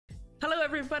Hello,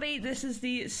 everybody. This is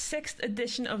the sixth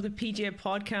edition of the PGA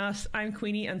podcast. I'm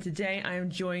Queenie, and today I am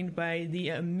joined by the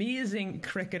amazing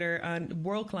cricketer and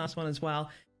world class one as well,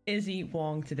 Issy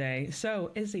Wong today. So,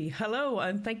 Issy, hello,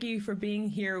 and thank you for being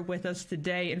here with us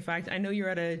today. In fact, I know you're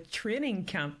at a training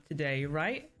camp today,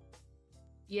 right?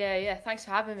 Yeah. Thanks for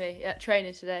having me at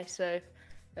training today. So,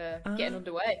 getting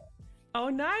underway. Oh,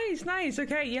 nice.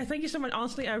 Okay, yeah, thank you so much.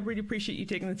 Honestly, I really appreciate you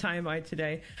taking the time out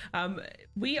today.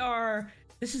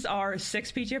 This is our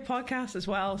sixth PGA podcast as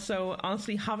well. So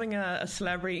honestly, having a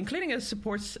celebrity, including a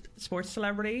sports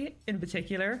celebrity in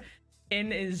particular,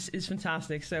 is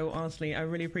fantastic. So honestly, I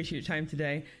really appreciate your time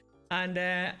today. And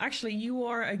actually, you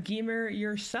are a gamer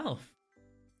yourself.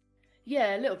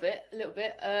 Yeah, a little bit.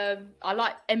 I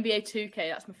like NBA 2K.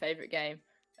 That's my favorite game.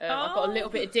 I got a little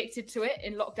bit addicted to it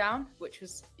in lockdown, which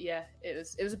was it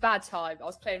was a bad time. I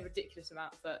was playing a ridiculous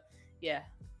amount, but yeah.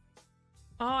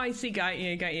 Oh, I see. Got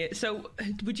you. So,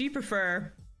 would you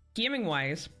prefer,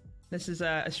 gaming-wise, this is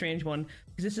a strange one,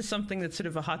 because this is something that's sort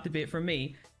of a hot debate for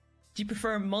me. Do you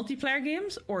prefer multiplayer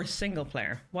games or single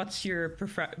player? What's your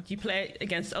prefer? Do you play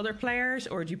against other players,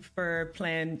 or do you prefer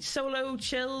playing solo,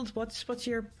 chilled? What's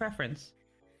your preference?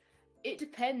 It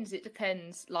depends.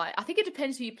 Like, I think it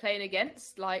depends who you're playing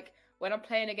against. Like, when I'm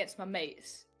playing against my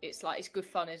mates, it's good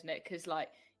fun, isn't it? Because, like,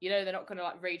 they're not going to,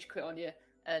 like, rage quit on you.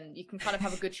 And you can kind of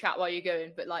have a good chat while you're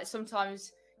going. But, like,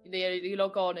 sometimes you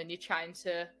log on and you're chatting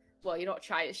to, well, you're not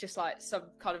chatting, it's just, like, some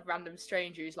kind of random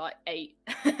stranger who's, like, 8.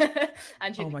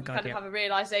 And you have a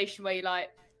realisation where you're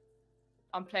like,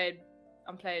 I'm playing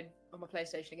on my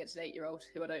PlayStation against an 8-year-old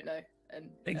who I don't know. And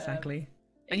exactly.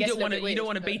 And you don't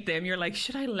want to beat them. You're like,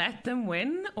 should I let them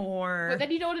win or? But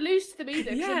then you don't want to lose to them either,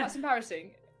 because that's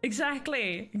embarrassing.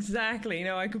 Exactly.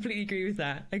 No, I completely agree with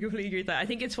that. I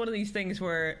think it's one of these things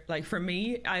where, like, for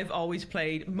me, I've always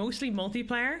played mostly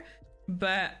multiplayer,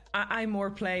 but I more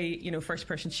play,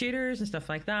 first-person shooters and stuff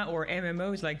like that, or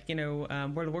MMOs like,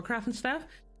 World of Warcraft and stuff.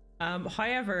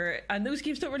 However, and those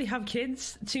games don't really have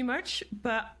kids too much,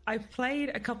 but I've played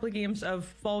a couple of games of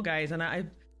Fall Guys, and I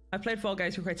played Fall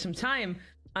Guys for quite some time.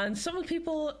 And some of the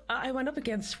people I went up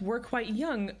against were quite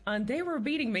young, and they were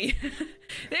beating me.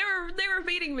 they were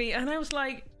beating me, and I was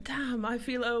like, "Damn, I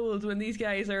feel old when these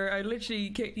guys are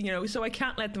literally, So I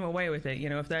can't let them away with it.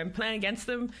 If I'm playing against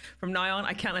them from now on,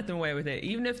 I can't let them away with it.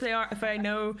 Even if I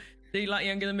know they're a lot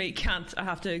younger than me, can't. I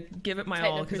have to give it my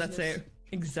all because that's it.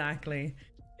 Exactly.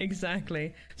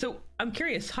 So I'm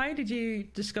curious, how did you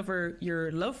discover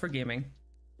your love for gaming?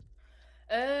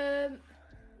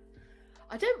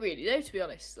 I don't really know, to be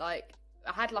honest. Like,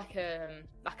 I had like a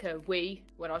Wii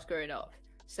when I was growing up,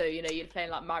 so you're playing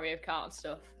like Mario Kart and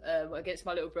stuff against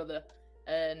my little brother,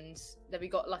 and then we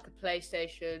got like a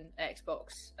PlayStation,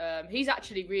 Xbox. He's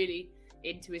actually really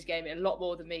into his gaming a lot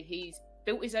more than me. He's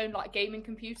built his own like gaming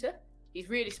computer. He's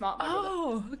really smart, my brother.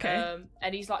 Oh, okay.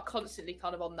 And he's like constantly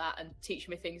kind of on that and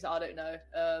teaching me things that I don't know.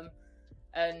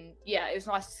 And yeah, it was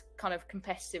nice, kind of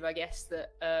competitive, I guess,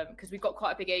 that because we've got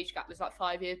quite a big age gap. There's like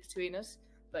 5 years between us,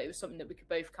 but it was something that we could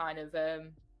both kind of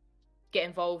get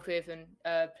involved with and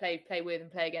play with and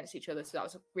play against each other. So that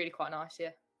was really quite nice,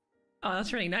 yeah. Oh,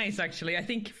 that's really nice, actually. I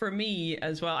think for me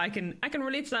as well, I can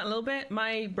relate to that a little bit.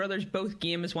 My brothers both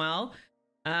game as well,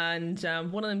 and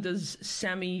one of them does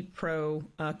semi-pro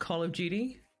Call of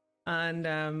Duty, and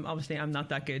obviously I'm not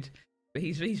that good. But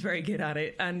he's very good at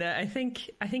it, and I think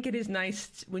it is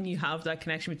nice when you have that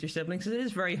connection with your siblings. It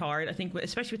is very hard, I think,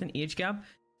 especially with an age gap.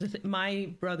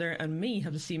 My brother and me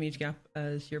have the same age gap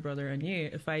as your brother and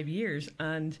you, 5 years,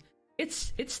 and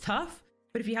it's tough.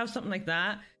 But if you have something like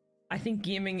that, I think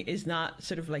gaming is not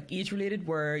sort of like age related,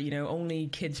 where only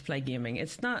kids play gaming.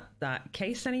 It's not that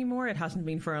case anymore. It hasn't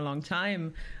been for a long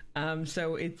time.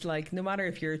 So it's like, no matter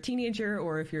if you're a teenager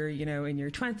or if you're, in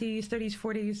your 20s, 30s,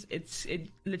 40s, it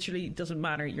literally doesn't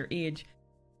matter your age.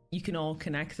 You can all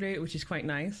connect through it, which is quite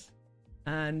nice.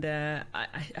 And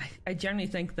I generally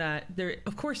think that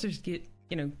of course, there's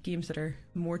games that are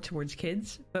more towards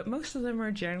kids, but most of them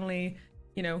are generally,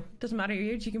 doesn't matter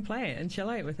your age, you can play it and chill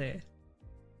out with it.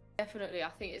 Definitely, I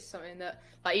think it's something that,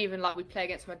 like, even like we play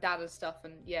against my dad and stuff,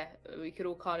 and yeah, we could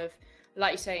all kind of,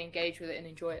 like you say, engage with it and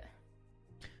enjoy it.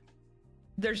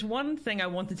 There's one thing I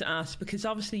wanted to ask, because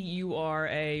obviously you are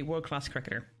a world-class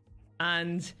cricketer,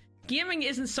 and gaming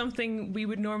isn't something we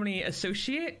would normally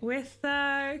associate with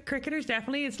cricketers.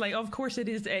 Definitely, it's like, of course it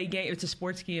is a game, it's a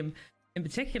sports game in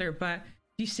particular, but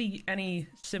do you see any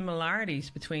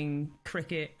similarities between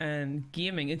cricket and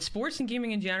gaming? It's sports and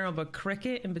gaming in general, but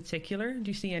cricket in particular, do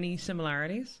you see any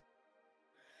similarities?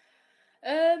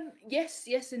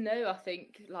 Yes and no. I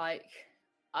think, like,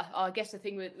 I guess the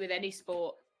thing with any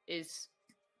sport is,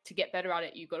 to get better at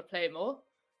it, you've got to play it more.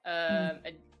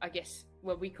 And I guess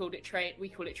we call it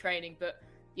training, but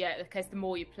yeah, because the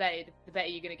more you play, the better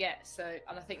you're going to get. So,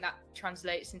 and I think that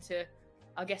translates into,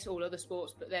 I guess, all other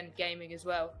sports, but then gaming as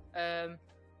well.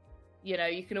 You know,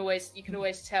 you can always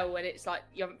tell when it's like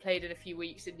you haven't played in a few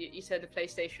weeks and you turn the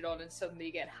PlayStation on and suddenly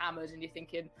you get hammered and you're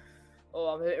thinking, oh,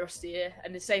 I'm a bit rusty here.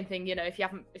 And the same thing, you know, if you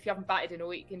haven't batted in a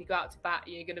week and you go out to bat,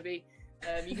 you're going to be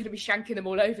shanking them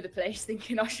all over the place,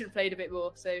 thinking I should have played a bit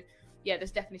more. So yeah,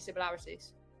 there's definitely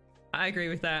similarities. I agree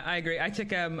with that. I agree. I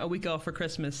took a week off for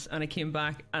Christmas and I came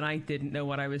back and I didn't know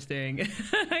what I was doing.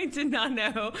 I did not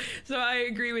know. So I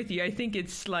agree with you. I think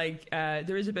it's like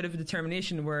there is a bit of a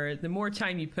determination where the more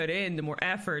time you put in, the more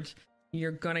effort,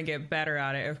 you're going to get better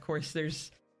at it. Of course,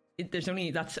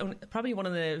 that's probably one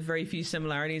of the very few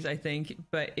similarities, I think,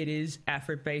 but it is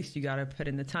effort based. You got to put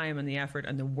in the time and the effort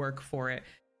and the work for it.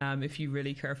 If you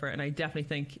really care for it. And I definitely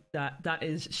think that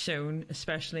is shown,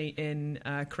 especially in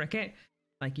cricket.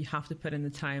 Like, you have to put in the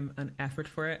time and effort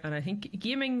for it. And I think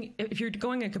gaming, if you're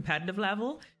going a competitive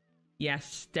level,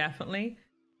 yes, definitely.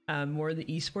 More the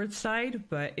esports side,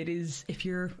 but it is, if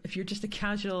you're just a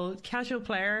casual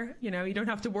player, you know, you don't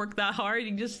have to work that hard. You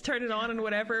can just turn it on and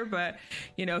whatever. But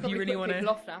you know, if you really want to,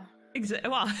 off now.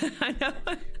 Well, I know.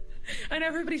 And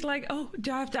everybody's like, oh,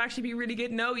 do I have to actually be really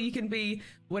good? No, you can be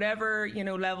whatever, you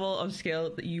know, level of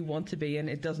skill that you want to be, and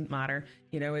it doesn't matter.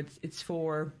 You know, it's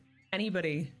for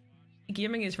anybody.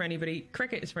 Gaming is for anybody.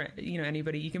 Cricket is for, you know,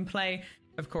 anybody. You can play,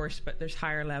 of course, but there's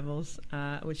higher levels,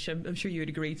 which I'm sure you would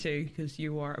agree to, because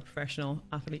you are a professional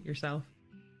athlete yourself.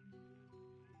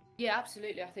 Yeah,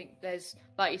 absolutely. I think there's,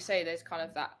 like you say, there's kind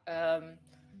of that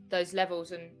those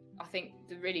levels, and I think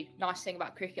the really nice thing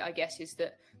about cricket, I guess, is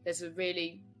that there's a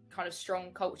really kind of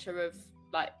strong culture of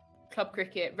like club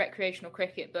cricket, recreational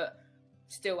cricket, but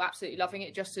still absolutely loving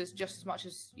it just as much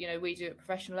as, you know, we do at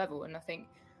professional level. And I think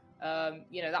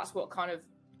you know, that's what kind of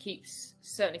keeps,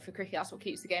 certainly for cricket, that's what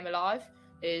keeps the game alive,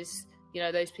 is, you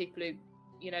know, those people who,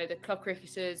 you know, the club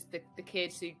cricketers, the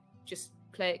kids who just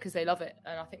play it because they love it.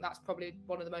 And I think that's probably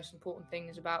one of the most important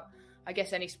things about, I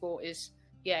guess, any sport is,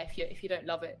 yeah, if you don't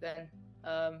love it, then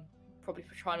probably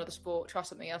try another sport, try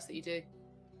something else that you do.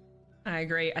 I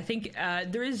agree. I think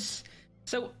there is,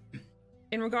 so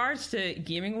in regards to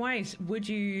gaming wise, would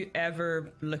you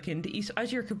ever look into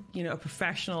as you're, you know, a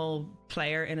professional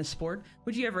player in a sport,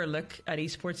 would you ever look at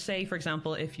esports? Say, for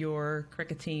example, if your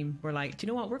cricket team were like, do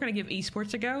you know what, we're going to give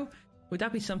esports a go, would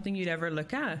that be something you'd ever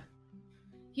look at?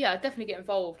 Yeah, I'd definitely get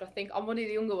involved. I think I'm one of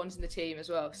the younger ones in the team as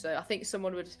well, so I think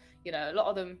someone would, you know, a lot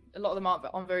of them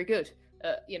aren't very good.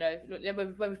 You know,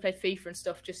 when we play FIFA and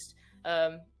stuff, just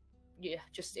yeah,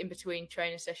 just in between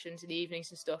training sessions in the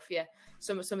evenings and stuff. Yeah,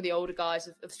 some of the older guys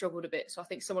have struggled a bit, so I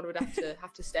think someone would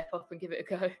have to step up and give it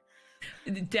a go.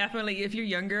 Definitely, if you're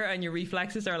younger and your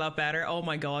reflexes are a lot better. Oh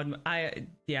my god,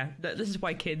 this is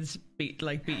why kids beat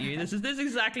you. This is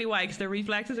exactly why, because their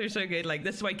reflexes are so good. Like,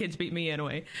 this is why kids beat me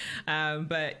anyway.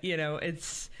 But you know,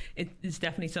 it's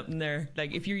definitely something there.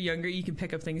 Like, if you're younger, you can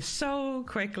pick up things so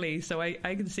quickly. So I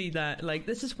can see that. Like,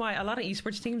 this is why a lot of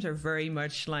esports teams are very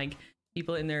much like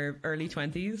people in their early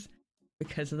 20s,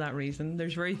 because of that reason.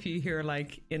 There's very few who are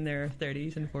like in their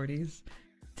 30s and 40s.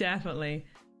 Definitely.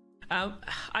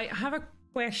 I have a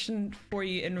question for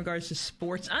you in regards to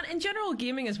sports and in general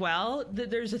gaming as well.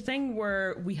 There's a thing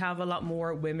where we have a lot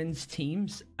more women's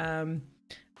teams, and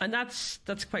that's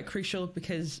quite crucial,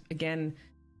 because again,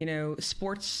 you know,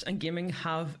 sports and gaming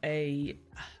have an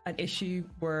issue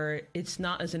where it's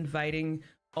not as inviting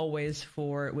always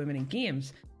for women in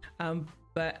games.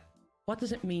 But what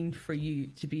does it mean for you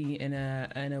to be in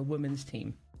a women's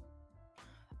team?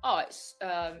 Oh, it's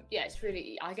it's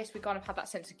really, I guess we kind of have that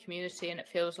sense of community, and it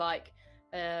feels like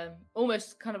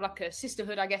almost kind of like a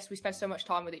sisterhood. I guess we spend so much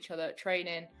time with each other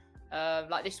training.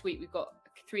 Like this week we've got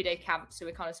a 3-day camp, so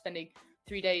we're kind of spending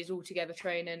 3 days all together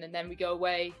training, and then we go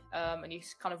away, and you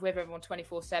kind of with everyone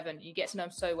 24/7. You get to know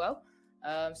them so well,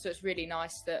 so it's really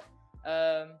nice that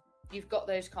you've got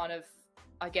those kind of,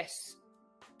 I guess,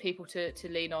 people to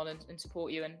lean on and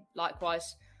support you, and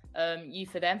likewise you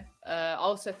for them. I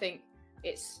also think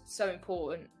it's so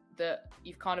important that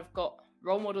you've kind of got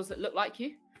role models that look like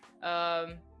you,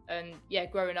 and yeah,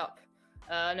 growing up,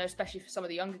 I know especially for some of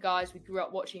the younger guys, we grew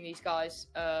up watching these guys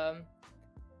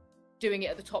doing it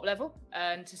at the top level,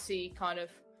 and to see kind of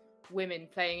women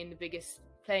playing in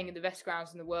the best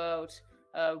grounds in the world,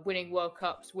 winning World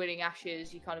Cups, winning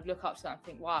Ashes, you kind of look up to that and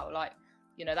think, wow, like,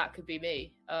 you know, that could be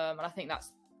me. And I think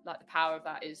that's like the power of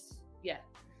that is, yeah,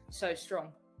 so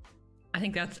strong. I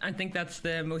think that's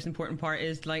the most important part,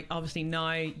 is like, obviously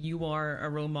now you are a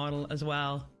role model as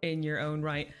well in your own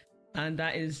right, and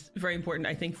that is very important.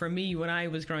 I think for me, when I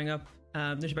was growing up,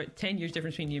 There's about 10 years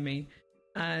difference between you and me.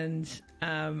 And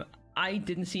I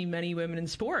didn't see many women in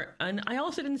sport. And I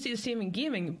also didn't see the same in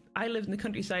gaming. I lived in the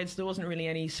countryside, so there wasn't really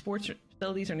any sports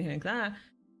facilities or anything like that.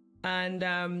 And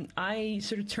I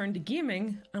sort of turned to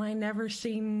gaming, and I never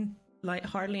seen like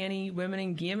hardly any women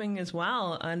in gaming as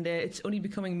well. And it's only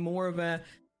becoming more of a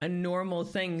normal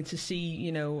thing to see,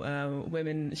 you know,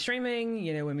 women streaming,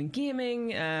 you know, women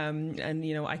gaming, and,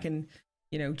 you know, I can,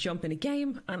 you know, jump in a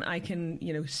game and I can,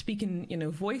 you know, speak in, you know,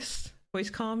 voice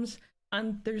comms,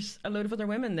 and there's a load of other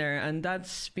women there. And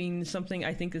that's been something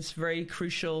I think is very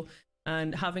crucial.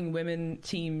 And having women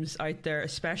teams out there,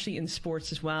 especially in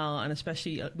sports as well, and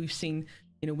especially we've seen,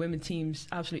 you know, women teams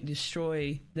absolutely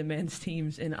destroy the men's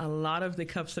teams in a lot of the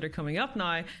cups that are coming up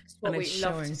now. That's what and it's we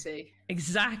love showing. to see.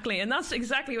 Exactly. And that's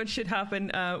exactly what should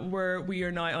happen, where we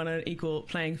are now on an equal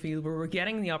playing field, where we're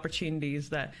getting the opportunities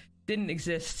that didn't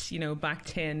exist, you know, back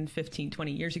 10, 15,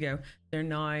 20 years ago. They're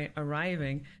now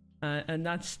arriving. And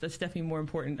that's definitely more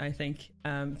important, I think,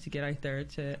 to get out there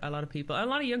to a lot of people, and a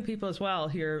lot of young people as well,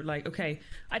 who are like, okay,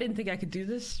 I didn't think I could do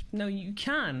this. No, you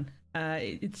can.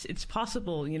 It's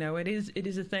possible. You know, it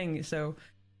is a thing. So,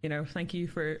 you know, thank you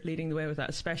for leading the way with that,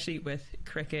 especially with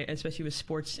cricket, especially with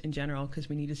sports in general, because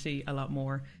we need to see a lot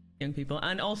more young people.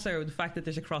 And also the fact that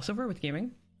there's a crossover with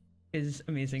gaming is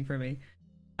amazing for me.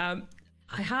 I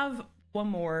have one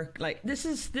more. Like this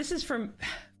is from,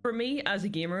 for me as a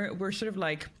gamer, we're sort of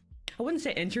like, I wouldn't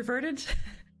say introverted,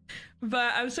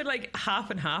 but I was sort of like half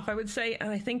and half, I would say.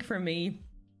 And I think for me,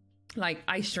 like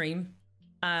I stream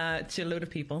to a load of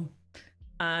people,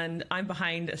 and I'm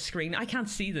behind a screen. I can't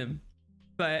see them,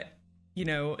 but you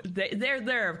know, they're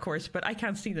there, of course, but I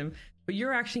can't see them. But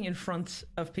you're actually in front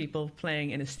of people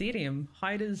playing in a stadium.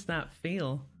 How does that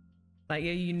feel? Like, are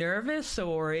you nervous,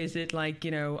 or is it like,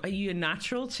 you know, are you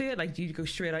natural to it? Like, do you go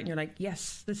straight out and you're like,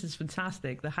 yes, this is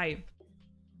fantastic, the hype?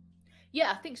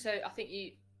 Yeah, I think so. I think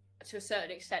you, to a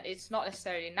certain extent, it's not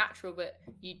necessarily natural, but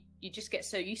you just get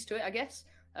so used to it, I guess.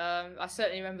 I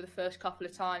certainly remember the first couple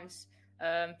of times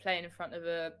playing in front of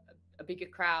a bigger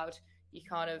crowd. You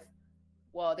kind of,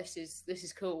 wow, this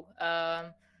is cool.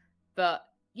 But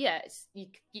yeah,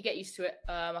 you get used to it.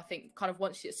 I think kind of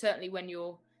once, certainly when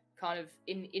you're kind of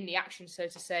in the action, so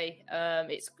to say,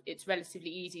 it's relatively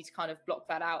easy to kind of block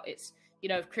that out. It's, you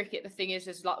know, cricket, the thing is,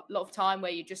 there's a lot of time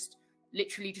where you just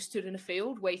literally just stood in a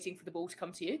field waiting for the ball to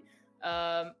come to you,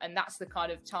 and that's the kind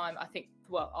of time I think,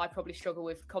 well, I probably struggle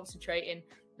with concentrating.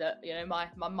 That, you know, my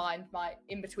mind might,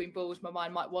 in between balls, my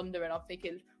mind might wander, and I'm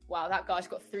thinking, wow, that guy's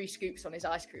got 3 scoops on his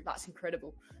ice cream, that's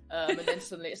incredible. And then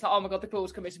suddenly it's like, oh my god, the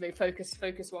ball's coming to me, focus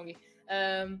Wongy.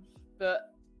 But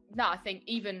no, I think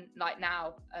even like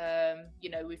now, you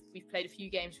know, we've played a few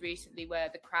games recently where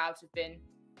the crowds have been,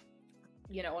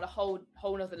 you know, on a whole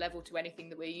other level to anything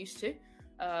that we're used to.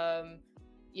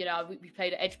 You know, we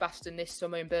played at Edgbaston this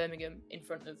summer in Birmingham in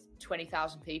front of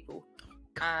 20,000 people,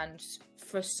 and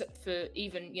for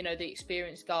even, you know, the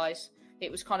experienced guys,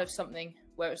 it was kind of something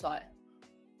where it was like,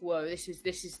 whoa, this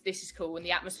is cool. And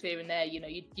the atmosphere in there, you know,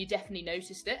 you definitely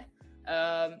noticed it,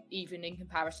 even in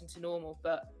comparison to normal.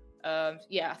 But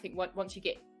yeah, I think once you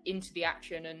get into the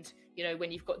action, and you know, when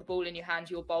you've got the ball in your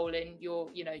hand, you're bowling, you're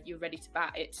ready to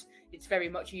bat. It's very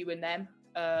much you and them.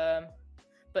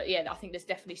 But yeah, I think there's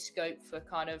definitely scope for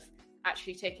kind of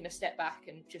actually taking a step back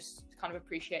and just kind of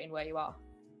appreciating where you are.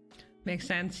 Makes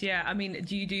sense. Yeah. I mean,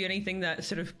 do you do anything that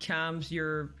sort of calms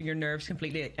your nerves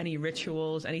completely? Any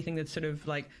rituals, anything that's sort of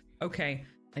like, okay,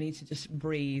 I need to just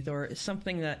breathe, or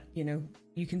something that, you know,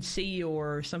 you can see,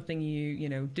 or something you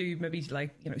know, do, maybe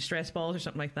like, you know, stress balls or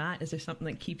something like that? Is there something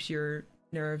that keeps your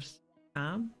nerves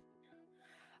calm?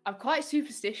 I'm quite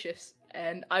superstitious,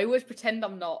 and I always pretend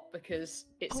I'm not, because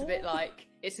it's a bit like,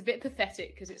 it's a bit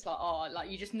pathetic, because it's like, oh, like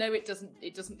you just know it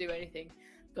doesn't do anything,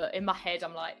 but in my head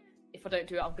I'm like, if I don't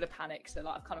do it, I'm gonna panic. So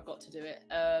like, I've kind of got to do it.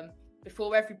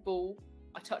 Before every ball,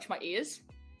 I touch my ears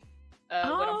when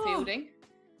I'm fielding,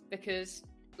 because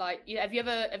like, you know, have you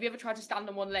ever tried to stand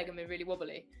on one leg and been really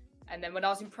wobbly? And then when I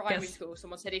was in primary school,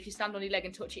 someone said if you stand on your leg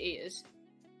and touch your ears,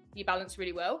 you balance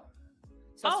really well.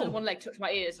 So I stood on one leg, touched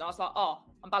my ears, and I was like, oh,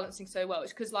 I'm balancing so well.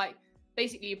 It's because like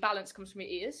basically your balance comes from your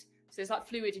ears, so there's like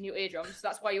fluid in your eardrums. So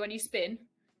that's why when you spin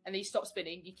and then you stop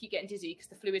spinning, you keep getting dizzy because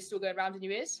the fluid's still going around in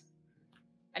your ears.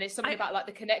 And it's something about like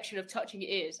the connection of touching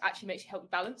your ears actually makes you help you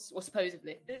balance, or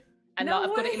supposedly. And like,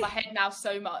 I've got it in my head now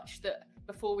so much that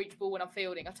before each ball when I'm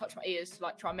fielding, I touch my ears to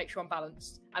like try and make sure I'm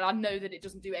balanced. And I know that it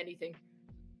doesn't do anything.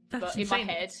 But in my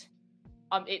head,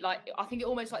 I think it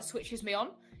almost like switches me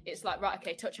on. It's like, right,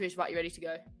 okay, touch your ears, right, you're ready to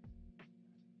go.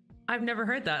 I've never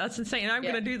heard that. That's insane. I'm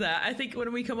going to do that. I think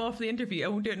when we come off the interview, I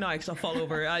won't do it now because I'll fall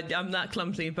over. I'm that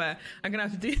clumsy, but I'm going to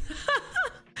have to do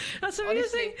That's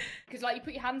amazing. Because like you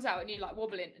put your hands out and you're like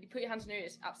wobbling, and you put your hands in your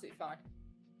ears, absolutely fine.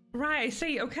 Right. I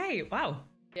see. Okay. Wow.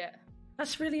 Yeah.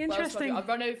 That's really interesting. I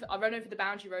run over the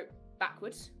boundary rope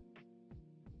backwards.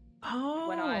 Oh.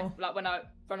 When I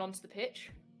run onto the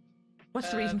pitch. What's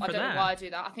the reason for that? I don't know why I do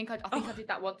that. I think I did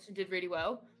that once and did really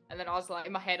well. And then I was like,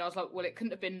 in my head, I was like, well, it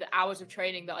couldn't have been the hours of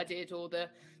training that I did, or the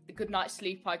good night's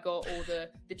sleep I got, or the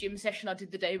gym session I did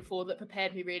the day before that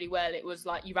prepared me really well. It was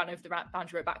like you ran over the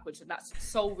boundary rope backwards, and that's the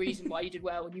sole reason why you did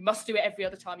well. And you must do it every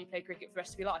other time you play cricket for the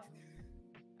rest of your life.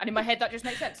 And in my head, that just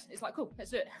makes sense. It's like, cool,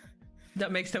 let's do it.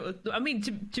 That makes total. I mean,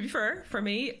 to be fair, for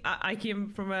me, I came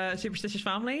from a superstitious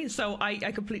family, so I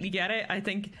completely get it. I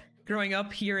think growing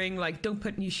up hearing like, don't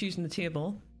put new shoes on the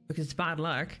table because it's bad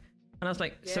luck. And I was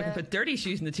like, so I can put dirty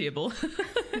shoes on the table.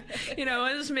 You know,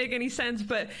 it doesn't make any sense.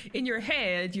 But in your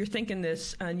head, you're thinking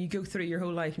this, and you go through your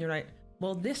whole life and you're like,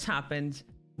 well, this happened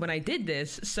when I did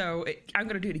this, so I'm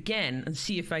going to do it again and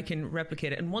see if I can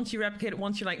replicate it. And once you replicate it,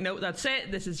 once you're like, no, that's it,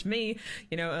 this is me,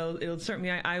 you know, it'll certainly,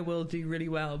 I will do really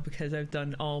well because I've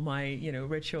done all my, you know,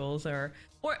 rituals or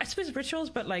I suppose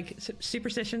rituals, but like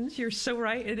superstitions. You're so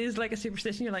right. It is like a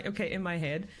superstition. You're like, okay, in my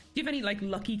head. Do you have any like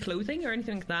lucky clothing or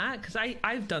anything like that? Because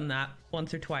I've done that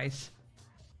once or twice.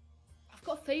 I've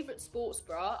got a favourite sports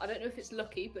bra. I don't know if it's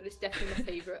lucky, but it's definitely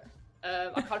my favourite.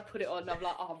 I kind of put it on and I'm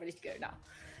like, oh, I'm ready to go now.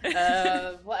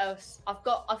 What else? I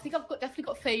think I've definitely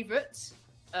got favourites.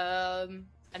 And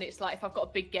it's like if I've got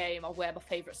a big game, I'll wear my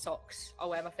favourite socks. I'll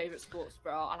wear my favourite sports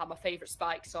bra. I'll have my favourite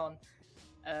spikes on.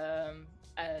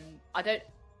 And I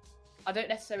don't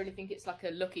necessarily think it's like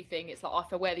a lucky thing. It's like, oh,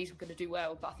 if I wear these, I'm going to do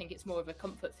well. But I think it's more of a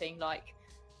comfort thing. Like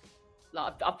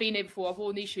I've been here before. I've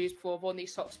worn these shoes before. I've worn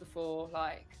these socks before.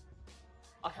 Like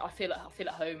I feel at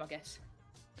home, I guess.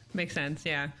 Makes sense,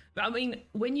 yeah. But I mean,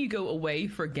 when you go away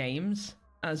for games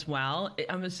as well,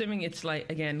 I'm assuming it's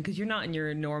like, again, because you're not in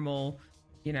your normal,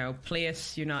 you know,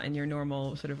 place. You're not in your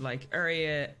normal sort of like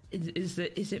area. Is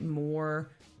it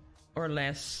more or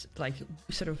less like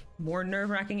sort of more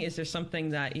nerve-wracking? Is there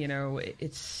something that, you know,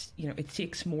 it's, you know, it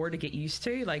takes more to get used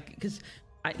to? Like, because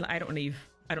I don't leave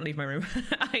my room.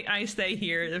 I stay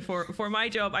here for my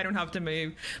job. I don't have to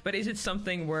move. But is it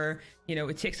something where, you know,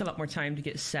 it takes a lot more time to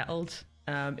get settled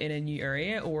in a new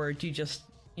area, or do you just,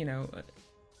 you know,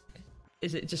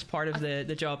 is it just part of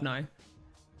the job now?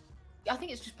 I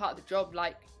think it's just part of the job.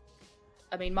 Like,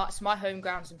 I mean, my home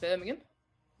ground's in Birmingham,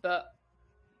 but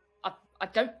I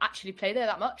don't actually play there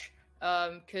that much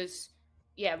because,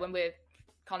 yeah, when we're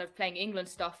kind of playing England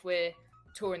stuff, we're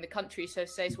touring the country. So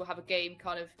say we'll have a game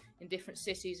kind of in different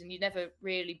cities, and you're never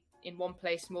really in one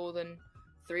place more than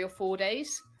 3 or 4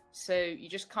 days. So you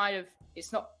just kind of,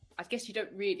 it's not, I guess you don't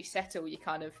really settle. You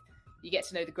get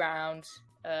to know the ground.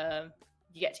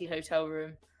 You get to your hotel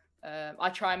room. I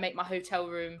try and make my hotel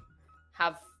room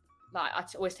have, like, I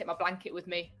always take my blanket with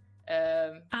me.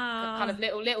 Kind of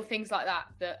little things like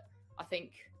that I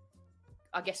think,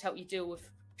 I guess, help you deal with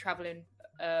traveling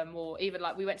more. Even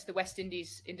like we went to the West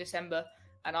Indies in December,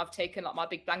 and I've taken like my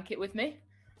big blanket with me,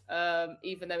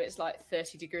 even though it's like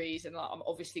 30 degrees and like I'm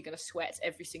obviously going to sweat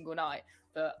every single night.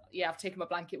 But yeah, I've taken my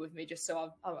blanket with me just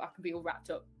so I can be all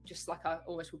wrapped up, just like I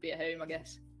almost would be at home, I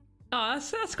guess. Oh,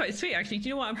 that's quite sweet, actually. Do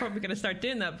you know what? I'm probably going to start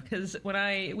doing that, because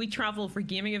when we travel for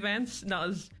gaming events, not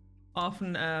as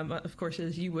often, of course,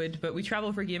 as you would, but we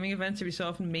travel for gaming events every so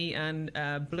often, me and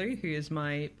Blue, who is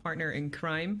my partner in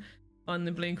crime on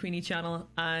the Blue and Queenie channel,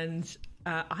 and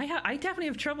I definitely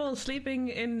have trouble sleeping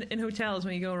in hotels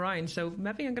when you go around, so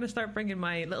maybe I'm going to start bringing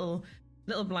my little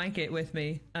blanket with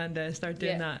me and start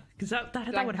doing that, because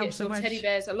that would help so much. Teddy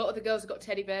bears. A lot of the girls have got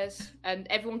teddy bears, and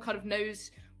everyone kind of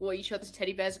knows what each other's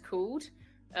teddy bears are called.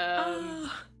 And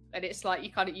it's like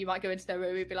you might go into their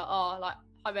room and be like, oh, like,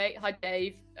 hi mate, hi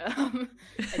Dave, and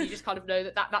you just kind of know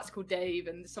that's called Dave,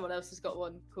 and someone else has got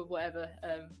one called whatever.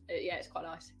 Yeah, it's quite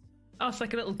nice. Oh, it's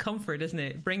like a little comfort, isn't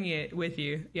it? Bringing it with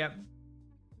you. Yep.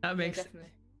 That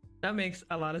makes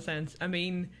a lot of sense. I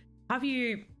mean,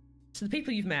 so the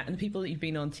people you've met and the people that you've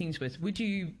been on teams with, would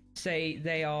you say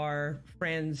they are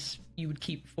friends you would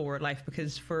keep for life?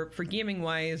 Because for gaming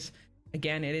wise,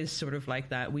 again, it is sort of like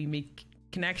that. We make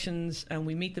connections and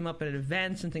we meet them up at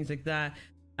events and things like that.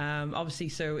 Obviously,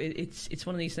 so it's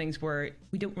one of these things where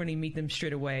we don't really meet them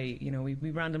straight away. You know,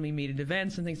 we randomly meet at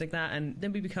events and things like that, and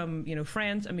then we become, you know,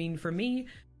 friends. I mean, for me,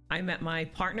 I met my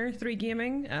partner through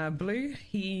gaming, Blue.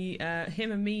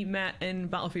 Him and me met in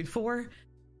Battlefield 4,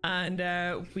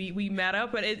 and we met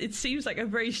up. But it seems like a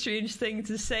very strange thing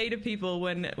to say to people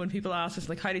when people ask us,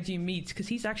 like, how did you meet? Because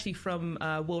he's actually from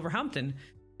Wolverhampton,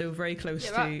 so very close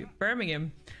to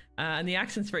Birmingham. And the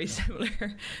accent's very similar.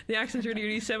 The accent's really,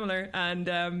 really similar.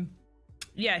 And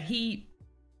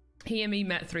he and me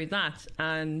met through that,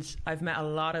 and I've met a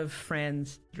lot of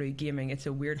friends through gaming. It's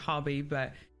a weird hobby,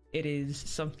 but it is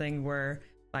something where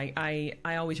like I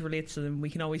always relate to them. We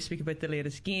can always speak about the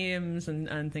latest games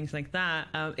and things like that.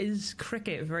 Is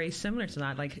cricket very similar to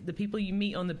that? Like the people you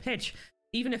meet on the pitch,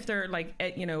 even if they're like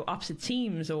opposite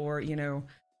teams, or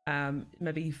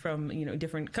maybe from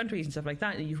different countries and stuff like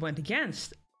that you've went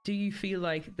against. Do you feel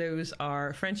like those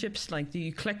are friendships? Like, do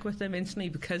you click with them instantly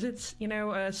because it's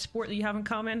a sport that you have in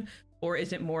common, or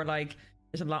is it more like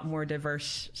there's a lot more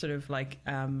diverse sort of like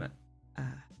I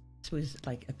suppose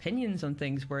like opinions on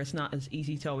things where it's not as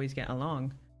easy to always get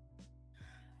along?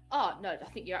 Oh no, I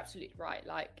think you're absolutely right.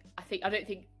 Like, I don't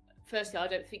think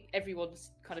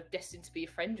everyone's kind of destined to be a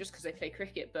friend just because they play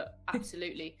cricket, but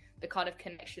absolutely the kind of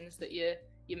connections that you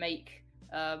make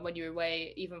when you're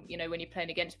away, even when you're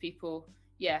playing against people.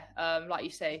 Yeah, like you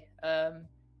say,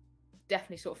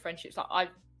 definitely sort of friendships. Like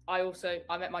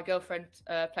I met my girlfriend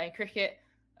playing cricket,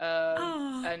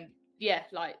 and yeah,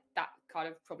 like that kind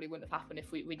of probably wouldn't have happened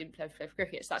if we didn't play for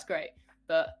cricket. So that's great.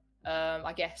 But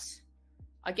I guess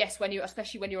when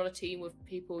especially when you're on a team with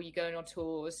people, you're going on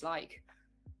tours, like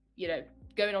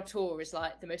going on tour is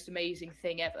like the most amazing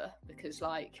thing ever, because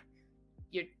like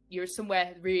you're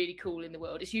somewhere really cool in the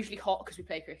world. It's usually hot because we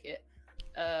play cricket.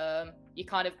 You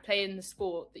kind of play in the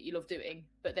sport that you love doing,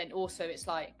 but then also it's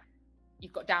like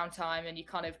you've got downtime and you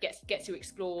kind of get to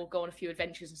explore, go on a few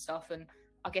adventures and stuff, and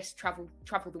I guess travel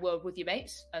the world with your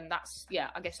mates. And that's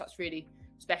I guess that's really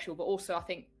special. But also I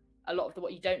think a lot of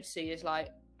what you don't see is like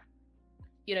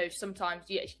sometimes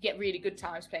you get really good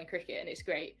times playing cricket and it's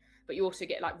great, but you also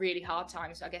get like really hard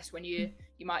times, I guess, when you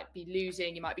might be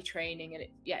losing, you might be training, and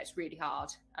it's really hard.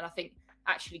 And I think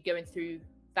actually going through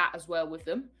that as well with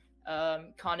them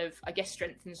kind of, I guess,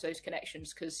 strengthens those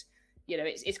connections, because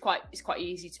it's quite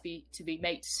easy to be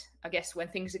mates, I guess, when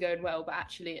things are going well, but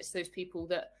actually it's those people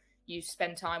that you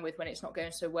spend time with when it's not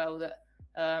going so well that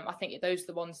I think those are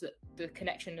the ones that the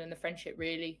connection and the friendship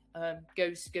really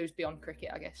goes beyond cricket,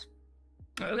 I guess.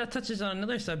 That touches on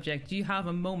another subject. Do you have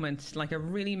a moment, like a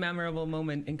really memorable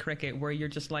moment in cricket, where you're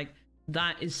just like,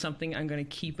 that is something I'm going to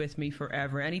keep with me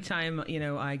forever? Anytime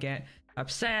I get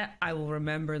upset, I will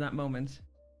remember that moment.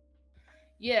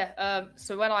 Yeah,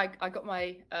 so when I got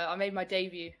I made my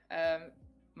debut,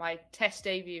 my test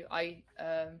debut,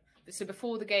 so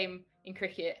before the game in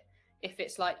cricket, if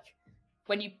it's like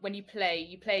when you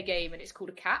play a game and it's called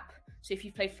a cap. So if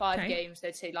you play 5 games,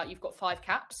 they'd say like you've got 5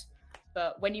 caps.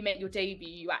 But when you make your debut,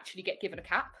 you actually get given a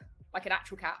cap, like an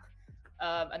actual cap,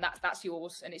 and that's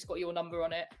yours, and it's got your number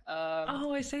on it.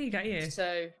 I see, got you.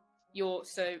 So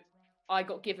I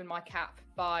got given my cap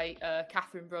by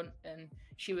Catherine Brunt, and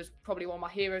she was probably one of my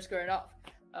heroes growing up.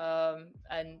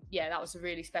 And yeah, that was a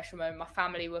really special moment. My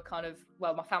family were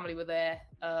there,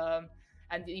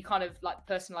 and you kind of like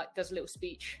the person like does a little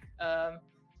speech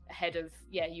ahead of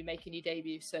you making your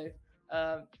debut. So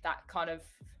that kind of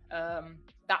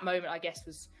that moment, I guess,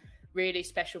 was really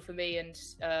special for me, and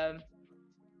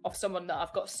of someone that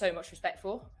I've got so much respect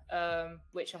for,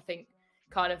 which I think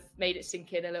kind of made it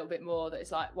sink in a little bit more, that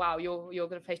it's like, wow, you're going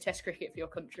to play test cricket for your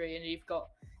country, and you've got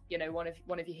one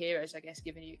of your heroes, I guess,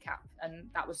 giving you a cap. And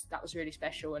that was really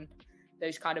special. And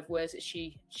those kind of words that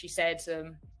she said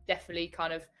definitely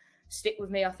kind of stick with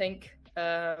me, I think.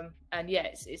 And yeah,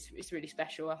 it's really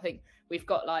special. I think we've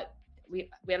got like we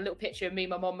had a little picture of me,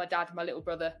 my mom, my dad, and my little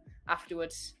brother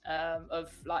afterwards, of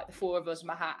like the 4 of us in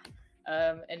my hat,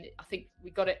 and I think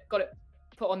we got it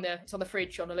put on it's on the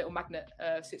fridge on a little magnet,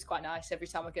 so it's quite nice. Every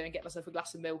time I go and get myself a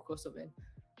glass of milk or something,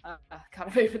 I kind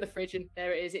of open the fridge and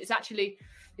there it is.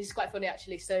 This is quite funny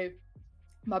actually. So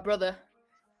my brother,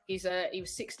 he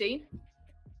was 16,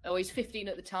 or he's 15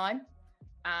 at the time,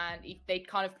 and they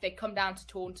come down to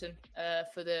Taunton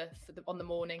on the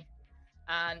morning,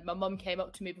 and my mum came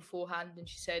up to me beforehand and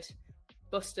she said,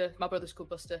 Buster, my brother's called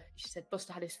Buster, she said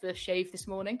Buster had his first shave this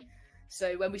morning.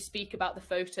 So when we speak about the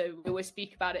photo, we always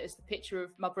speak about it as the picture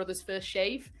of my brother's first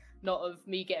shave, not of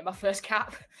me getting my first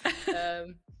cap.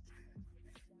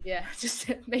 Yeah, just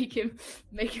to make him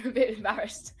a bit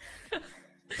embarrassed.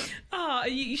 Oh,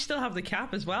 you still have the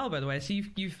cap as well, by the way. So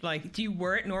you've like, do you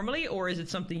wear it normally, or is it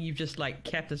something you've just like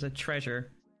kept as a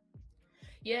treasure?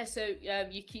 Yeah, so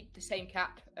you keep the same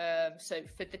cap. So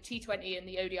for the T20 and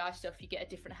the ODI stuff, you get a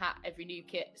different hat every new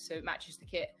kit, so it matches the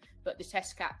kit. But the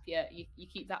test cap, you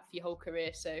keep that for your whole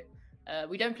career. So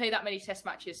we don't play that many test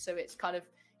matches, so it's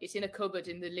in a cupboard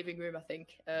in the living room, I think.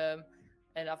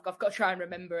 And I've got to try and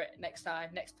remember it next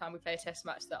time we play a test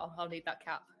match, that I'll need that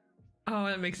cap. Oh,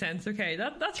 that makes sense. Okay,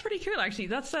 that's pretty cool actually.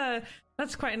 That's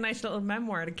quite a nice little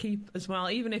memoir to keep as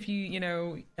well. Even if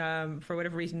you for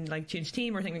whatever reason like change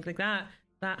team or something like that,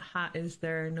 that hat is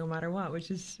there no matter what,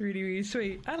 which is really, really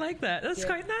sweet. I like that. That's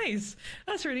quite nice.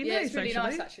 That's really nice. It's really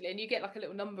actually. nice actually, and you get like a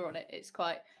little number on it. It's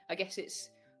quite. I guess it's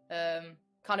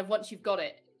kind of once you've got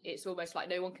it, it's almost like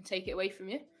no one can take it away from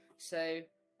you. So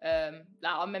like,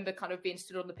 I remember kind of being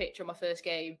stood on the pitch on my first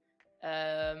game,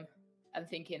 and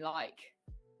thinking like,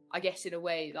 I guess in a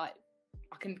way like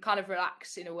I can kind of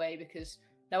relax in a way because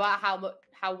no matter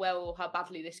how well or how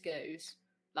badly this goes,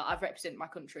 like I've represented my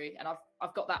country and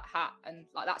I've got that hat and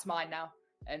like that's mine now,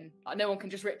 and like, no one can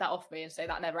just rip that off me and say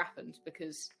that never happened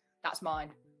because that's mine.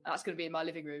 That's going to be in my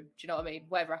living room. Do you know what I mean?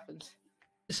 Whatever happens.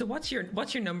 So what's your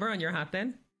number on your hat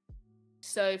then?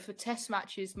 So for test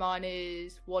matches, mine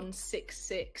is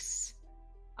 166.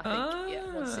 I think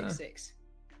 166.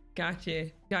 Got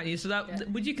you. So that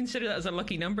would you consider that as a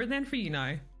lucky number then for you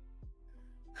now?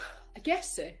 I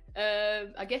guess so.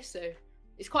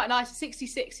 It's quite nice.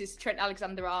 66 is Trent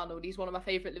Alexander-Arnold. He's one of my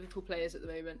favourite Liverpool players at the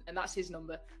moment, and that's his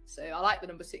number. So I like the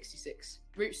number 66.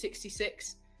 Route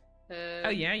 66. Oh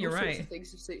yeah, you're right. Of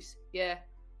things of six. Yeah.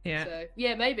 So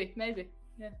yeah, maybe.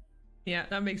 Yeah. Yeah,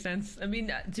 that makes sense. I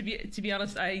mean, to be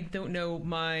honest, I don't know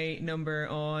my number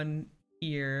on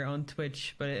here on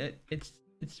Twitch, but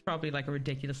it's probably like a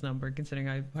ridiculous number considering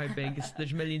how big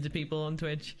there's millions of people on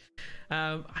Twitch.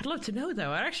 I'd love to know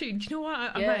though. Do you know what?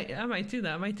 I might do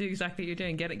that. I might do exactly what you're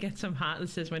doing. Get some hat that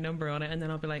says my number on it, and then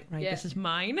I'll be like, right, this is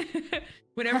mine.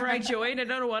 Whenever I join, I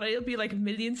don't know what it'll be like, a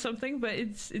million something, but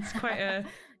it's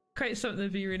quite something to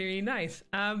be really, really nice.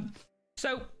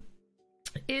 So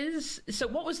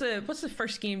what's the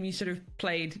first game you sort of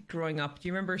played growing up? Do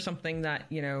you remember something that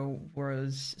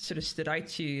was sort of stood out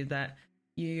to you that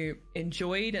you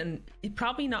enjoyed, and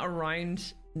probably not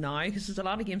around now because there's a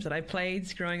lot of games that I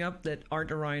played growing up that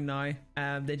aren't around now.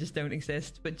 They just don't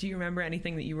exist. But do you remember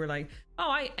anything that you were like,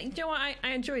 oh, I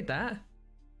enjoyed that?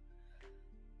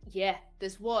 Yeah,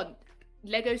 there's one,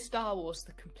 Lego Star Wars: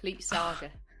 The Complete Saga.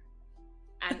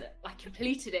 And I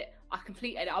completed it.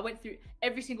 I went through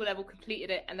every single level,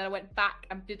 completed it, and then I went back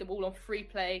and did them all on free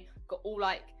play. Got all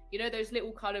like, those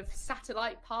little kind of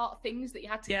satellite part things that you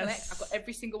had to collect. I got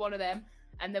every single one of them,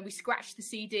 and then we scratched the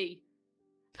CD,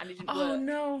 and it didn't work. Oh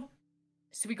no!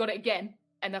 So we got it again,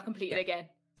 and I completed it again,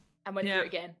 and went through it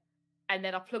again, and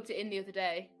then I plugged it in the other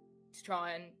day to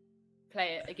try and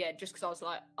play it again, just because I was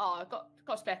like, oh, I've got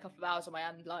a spare couple of hours on my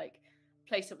hand, like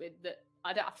play something that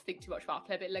I don't have to think too much about. I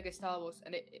play a bit of Lego Star Wars,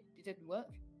 and it didn't work.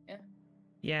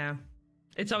 Yeah,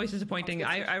 it's always disappointing.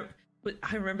 I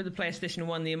remember the PlayStation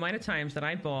 1, the amount of times that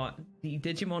I bought the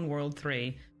Digimon World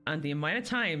 3 and the amount of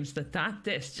times that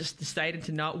disc just decided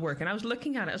to not work. And I was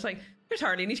looking at it, I was like, there's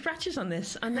hardly any scratches on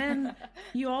this. And then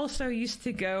you also used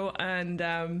to go and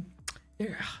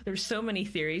there's so many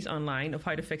theories online of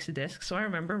how to fix a disc. So I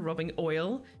remember rubbing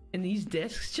oil in these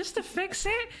discs just to fix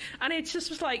it. And it just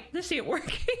was like, this ain't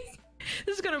working.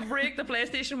 This is going to break the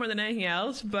PlayStation more than anything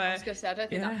else. But I was going to say, I don't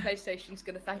think that PlayStation's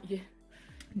going to thank you.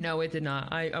 No, it did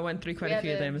not. I went through quite a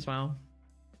few of them as well.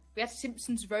 We had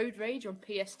Simpsons Road Rage on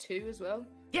PS2 as well.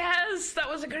 Yes, that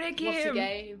was a great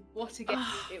game. What a game.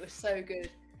 It was so good.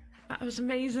 That was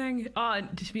amazing.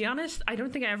 To be honest, I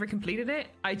don't think I ever completed it.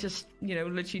 I just,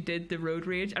 literally did the Road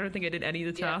Rage. I don't think I did any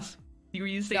of the tasks. You were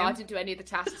using? No, I didn't do any of the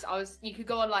tasks. You could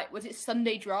go on was it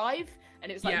Sunday Drive? And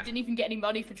it was like you didn't even get any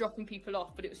money for dropping people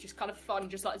off, but it was just kind of fun,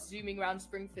 just like zooming around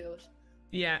Springfield.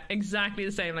 Yeah, exactly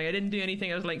the same. Like I didn't do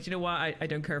anything. I was like, do you know what? I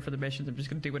don't care for the missions. I'm just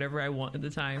going to do whatever I want at the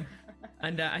time.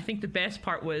 And I think the best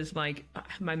part was like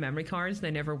my memory cards. They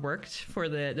never worked for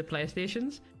the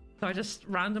PlayStations. So I just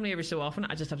randomly every so often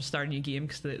I just have to start a new game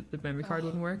because the memory card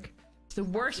wouldn't work. It's the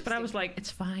worst, but I was like, it's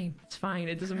fine.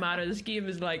 It doesn't matter. This game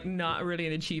is like not really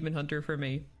an achievement hunter for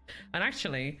me. And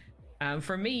actually,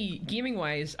 for me, gaming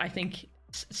wise, I think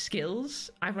skills.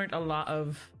 I've learned a lot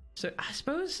of. So I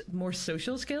suppose more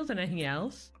social skills than anything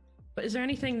else. But is there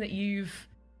anything that you've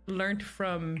learned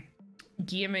from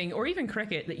gaming or even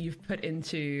cricket that you've put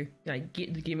into like the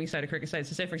gaming side of cricket side?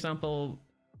 So say for example,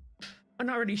 I'm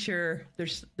not really sure.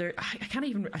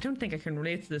 I don't think I can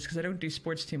relate to this because I don't do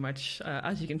sports too much,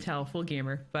 as you can tell, full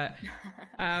gamer. But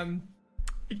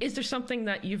is there something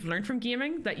that you've learned from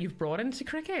gaming that you've brought into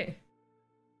cricket?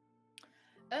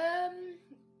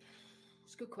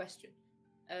 It's a good question.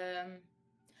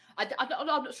 I'm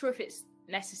not sure if it's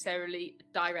necessarily a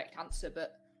direct answer,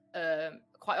 but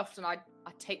quite often I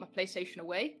take my PlayStation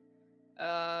away,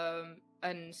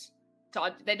 and so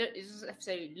they don't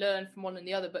necessarily learn from one and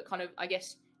the other, but kind of I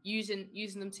guess using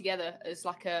them together as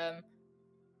like I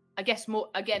guess more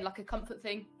again like a comfort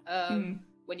thing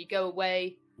when you go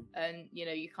away and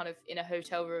you're kind of in a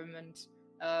hotel room and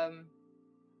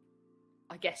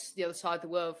I guess the other side of the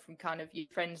world from kind of your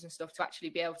friends and stuff to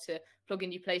actually be able to plug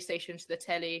in your PlayStation to the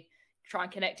telly, try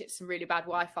and connect it to some really bad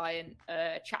Wi-Fi, and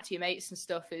chat to your mates and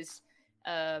stuff is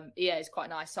it's quite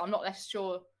nice. So I'm not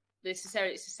sure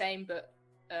necessarily it's the same, but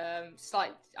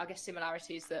slight, I guess,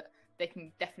 similarities that they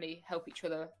can definitely help each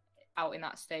other out in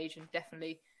that stage, and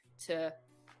definitely to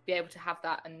be able to have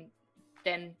that and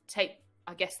then take,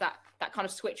 I guess, that kind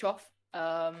of switch off.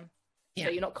 So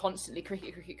you're not constantly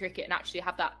cricket, and actually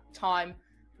have that time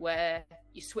where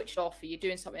you switch off or you're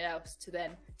doing something else to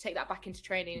then take that back into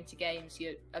training, into games.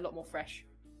 You're a lot more fresh.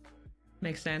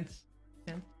 Makes sense.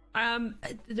 Yeah.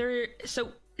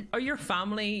 So are your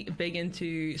family big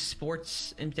into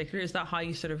sports in particular? Is that how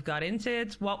you sort of got into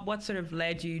it? What sort of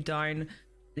led you down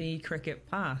the cricket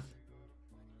path?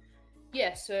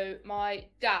 Yeah, so my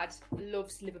dad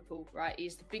loves Liverpool, right?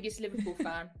 He's the biggest Liverpool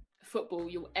fan of football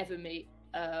you'll ever meet.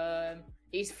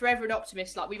 He's forever an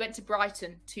optimist. Like, we went to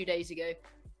Brighton 2 days ago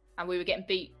and we were getting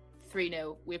beat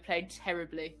 3-0. We were playing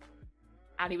terribly.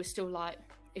 And he was still like,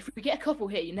 if we get a couple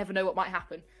here, you never know what might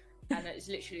happen. And it's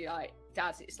literally like,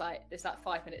 Dad, it's like, there's like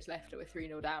 5 minutes left and we're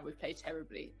 3-0 down. We've played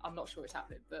terribly. I'm not sure it's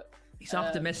happening, but... He's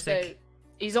optimistic.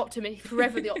 So he's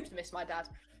forever the optimist, my dad.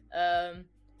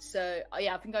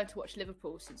 I've been going to watch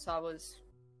Liverpool since I was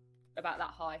about that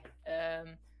high.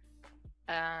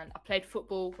 And I played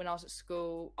football when I was at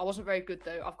school. I wasn't very good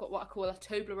though. I've got what I call a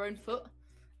Toblerone foot,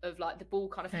 of like the ball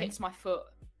kind of hits my foot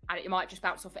and it might just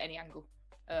bounce off at any angle.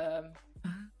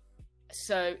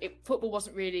 So football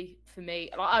wasn't really for me.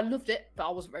 I loved it, but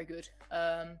I wasn't very good.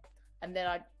 And then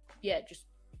I just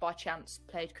by chance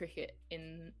played cricket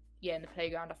in the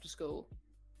playground after school.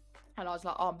 And I was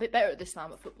like, I'm a bit better at this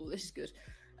now at football. This is good.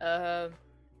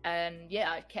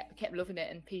 I kept loving it,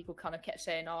 and people kind of kept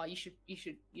saying, you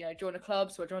should join a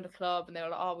club. So I joined a club, and they were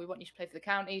like, we want you to play for the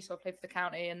county. So I played for the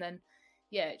county, and then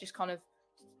it just kind of,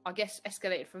 I guess,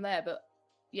 escalated from there. But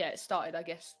it started, I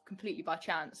guess, completely by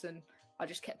chance, and I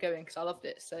just kept going because I loved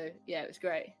it. So it was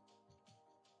great.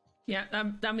 Yeah,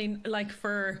 I mean, like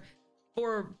for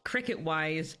cricket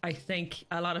wise, I think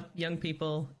a lot of young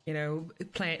people,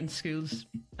 play it in schools,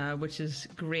 which is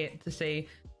great to see.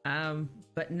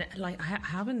 But I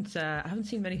haven't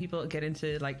seen many people get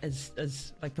into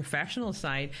as professional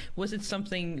side. Was it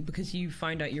something because you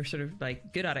found out you're sort of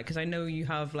like good at it? Because I know you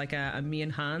have like a main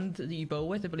hand that you bowl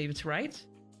with. I believe it's right.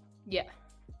 Yeah.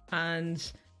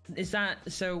 And is that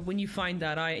so? When you find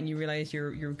that out and you realize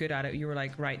you're good at it, you were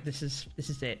like, right, this is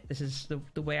it. This is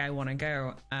the way I want to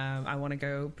go. I want to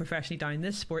go professionally down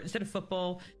this sport instead of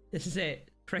football. This is it.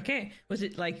 Cricket. Was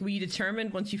it like, were you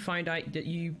determined once you found out that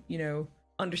you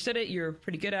understood it, you're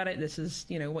pretty good at it, this is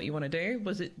what you want to do?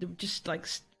 Was it just like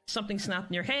something snapped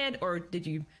in your head, or did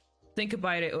you think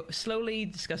about it slowly,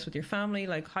 discuss with your family?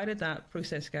 Like, how did that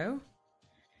process go?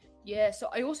 So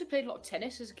I also played a lot of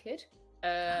tennis as a kid,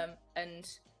 and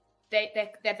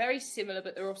they're very similar,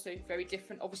 but they're also very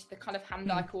different. Obviously the kind of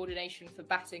hand-eye coordination for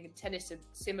batting and tennis are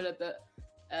similar, but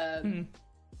in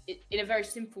a very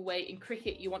simple way. In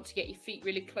cricket, you want to get your feet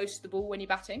really close to the ball when you're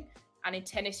batting, and in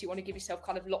tennis you want to give yourself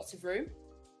kind of lots of room.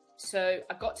 So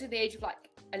I got to the age of like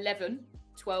 11,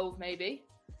 12 maybe,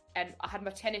 and I had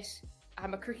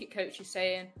my cricket coach who's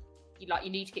saying, you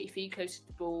need to get your feet close to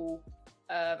the ball.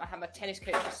 I had my tennis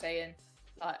coach who's saying,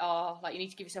 you need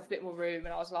to give yourself a bit more room.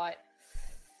 And I was like,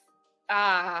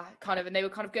 kind of, and they were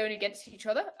kind of going against each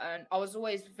other. And I was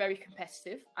always very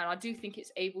competitive. And I do think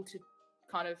it's able to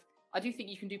I do think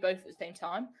you can do both at the same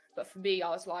time. But for me, I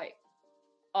was like,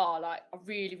 I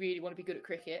really, really want to be good at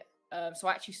cricket. So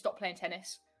I actually stopped playing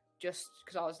tennis just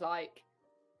because I was like,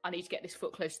 I need to get this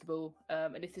foot close to the ball.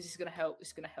 And if this is going to help,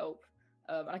 it's going to help.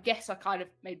 And I guess I kind of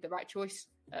made the right choice.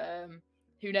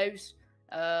 Who knows?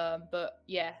 But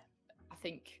yeah, I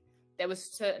think there was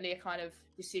certainly a kind of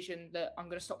decision that I'm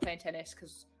going to stop playing tennis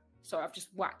because, sorry, I've just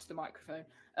whacked the microphone.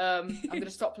 I'm going to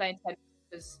stop playing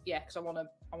tennis because I want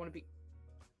to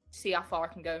see how far I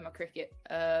can go in my cricket.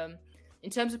 In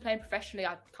terms of playing professionally,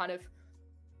 I kind of,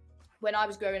 when I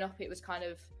was growing up, it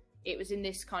was in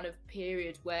this kind of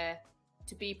period where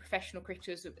to be professional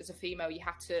cricketer as a female, you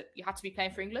had to be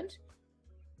playing for England.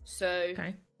 So,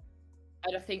 okay.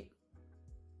 And I think,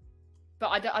 but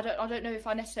I don't know if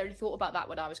I necessarily thought about that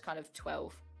when I was kind of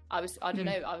 12. I don't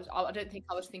know. I don't think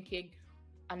I was thinking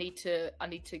I need to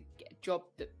get a job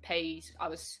that pays. I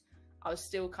was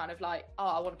still kind of like,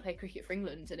 I want to play cricket for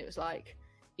England. And it was like,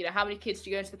 how many kids do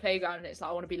you go into the playground and it's like,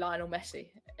 I want to be Lionel Messi.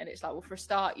 And it's like, well, for a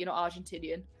start, you're not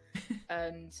Argentinian.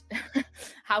 And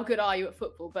how good are you at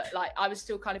football? But like, I was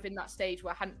still kind of in that stage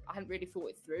where I hadn't really thought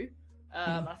it through.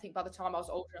 And I think by the time I was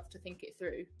old enough to think it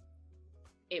through,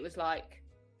 it was like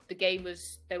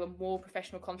there were more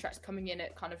professional contracts coming in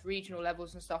at kind of regional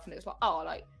levels and stuff. And it was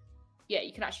like, yeah,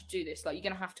 you can actually do this. Like, you're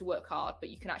going to have to work hard, but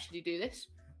you can actually do this.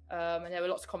 And there were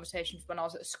lots of conversations when I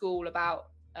was at school about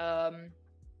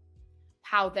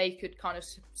how they could kind of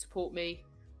support me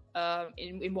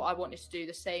in what I wanted to do,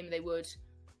 the same they would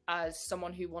as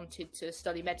someone who wanted to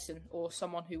study medicine, or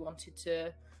someone who wanted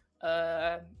to,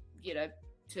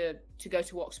 to go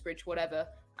to Oxbridge, whatever.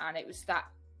 And it was that,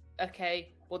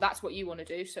 okay, well, that's what you want to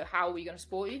do, so how are we going to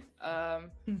support you?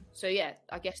 So yeah,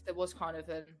 I guess there was kind of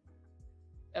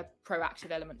a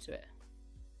proactive element to it.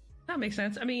 That makes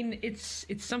sense. I mean, it's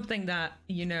something that,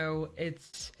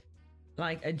 it's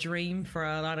like a dream for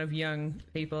a lot of young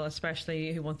people,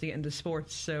 especially who want to get into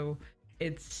sports. So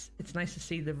it's nice to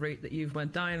see the route that you've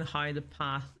went down, how the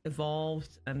path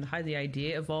evolved, and how the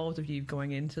idea evolved of you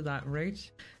going into that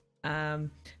route.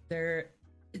 There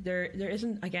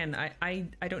isn't, again, I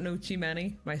don't know too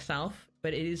many myself,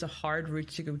 but it is a hard route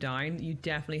to go down. You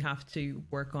definitely have to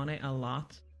work on it a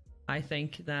lot. I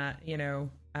think that,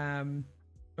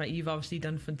 like, you've obviously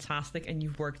done fantastic, and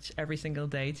you've worked every single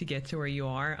day to get to where you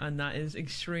are, and that is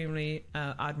extremely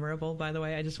admirable, by the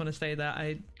way. I just want to say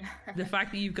that the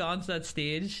fact that you've gone to that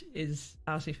stage is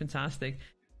absolutely fantastic.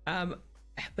 But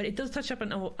it does touch up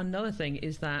on another thing,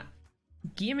 is that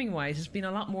gaming wise, there's been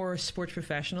a lot more sports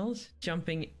professionals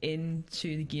jumping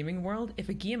into the gaming world. If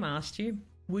a game asked you,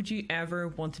 would you ever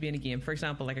want to be in a game, for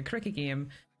example, like a cricket game,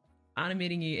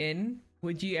 animating you in,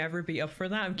 would you ever be up for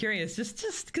that? I'm curious,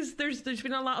 just because there's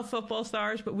been a lot of football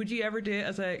stars, but would you ever do it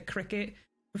as a cricket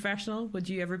professional? Would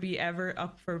you ever be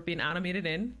up for being animated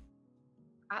in?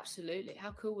 Absolutely.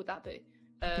 How cool would that be?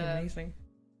 That'd be amazing.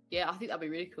 Yeah, I think that'd be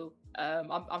really cool.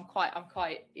 I'm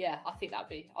quite. Yeah, I think I'll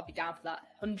be down for that,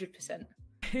 100%.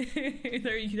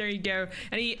 There you go.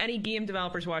 Any game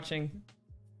developers watching?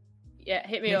 Yeah,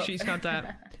 hit me up.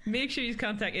 Make sure you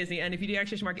contact Issy, and if you do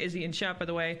actually mark Issy in chat, by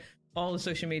the way, all the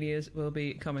social medias will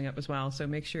be coming up as well. So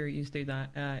make sure you do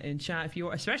that in chat,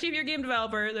 especially if you're a game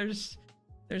developer. There's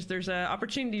an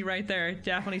opportunity right there.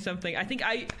 Definitely something. I think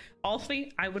I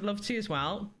would love to as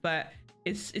well, but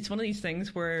it's one of these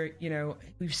things where,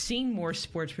 we've seen more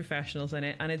sports professionals in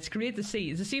it, and it's great to see.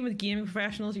 It's the same with gaming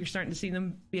professionals. You're starting to see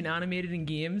them being animated in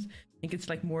games. I think it's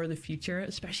like more of the future,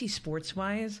 especially sports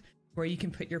wise, where you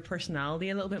can put your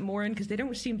personality a little bit more in, because they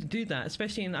don't seem to do that,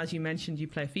 especially in, as you mentioned, you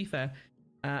play FIFA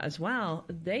as well.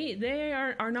 They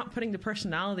are not putting the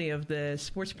personality of the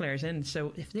sports players in.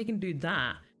 So if they can do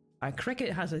that,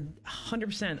 cricket has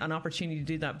 100% an opportunity to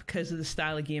do that because of the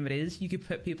style of game it is. You could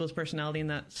put people's personality in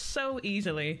that so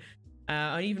easily,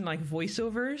 and even like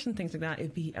voiceovers and things like that.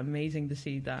 It'd be amazing to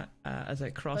see that as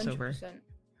a crossover. 100%.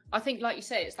 I think, like you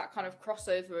say, it's that kind of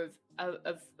crossover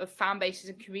of fan bases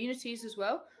and communities as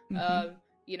well.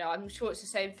 Mm-hmm. I'm sure it's the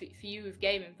same for you with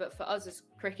gaming, but for us as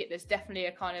cricket, there's definitely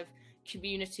a kind of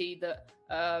community that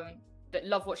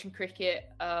love watching cricket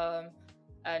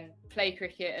and play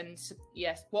cricket and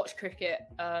watch cricket,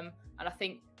 and I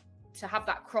think to have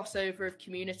that crossover of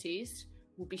communities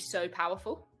would be so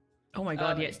powerful. Oh my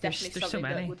god, yeah, it's definitely there's something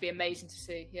so that would be amazing to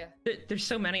see. Yeah, there's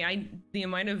so many. The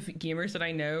amount of gamers that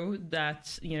I know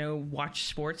that watch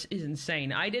sports is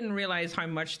insane. I didn't realize how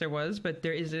much there was, but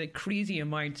there is a crazy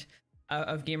amount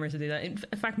of gamers that do that. In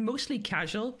fact, mostly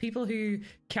casual people who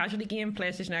casually game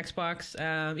PlayStation, Xbox,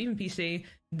 even PC.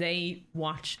 They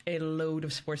watch a load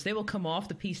of sports. They will come off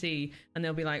the PC and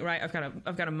they'll be like, right, I've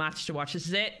got a match to watch. This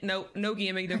is it. No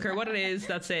gaming. Don't care what it is.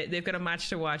 That's it. They've got a match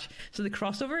to watch. So the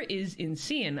crossover is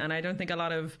insane, and I don't think a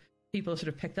lot of people sort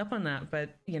of picked up on that.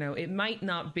 But it might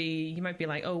not be. You might be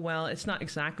like, oh well, it's not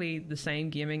exactly the same,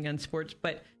 gaming and sports,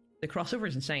 but the crossover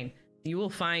is insane. You will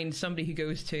find somebody who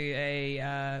goes to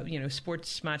a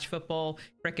sports match, football,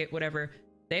 cricket, whatever.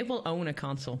 They will own a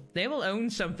console. They will own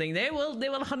something. They will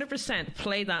 100%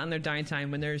 play that in their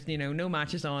downtime when there's no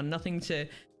matches on, nothing to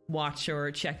watch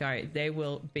or check out. They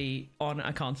will be on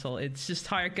a console. It's just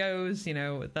how it goes.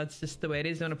 That's just the way it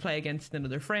is. They want to play against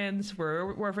their friends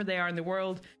wherever they are in the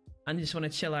world, and they just want to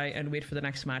chill out and wait for the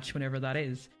next match whenever that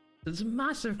is. So there's a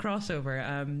massive crossover.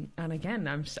 And again,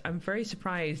 I'm very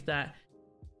surprised that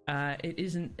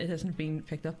it hasn't been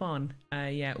picked up on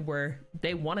yet, where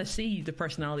they want to see the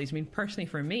personalities. I mean, personally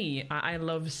for me, I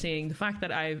love seeing the fact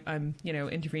that I'm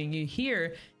interviewing you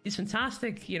here is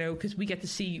fantastic, because we get to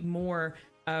see more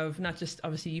of not just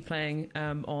obviously you playing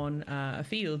on a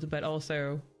field, but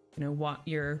also what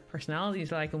your personality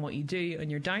is like and what you do in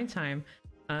your downtime,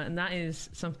 and that is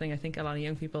something I think a lot of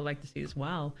young people like to see as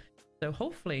well. So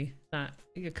hopefully that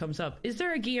it comes up. Is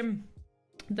there a game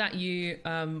that you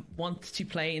want to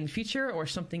play in the future, or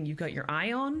something you've got your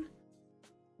eye on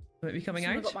might be coming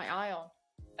out? I've got my eye on.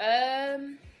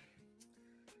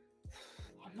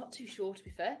 I'm not too sure, to be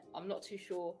fair. I'm not too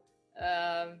sure.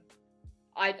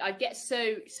 I get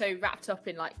so wrapped up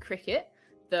in like cricket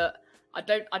that I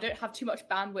don't have too much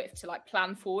bandwidth to like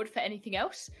plan forward for anything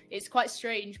else. It's quite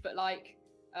strange, but like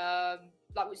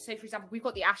say for example, we've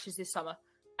got the Ashes this summer,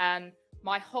 and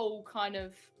my whole kind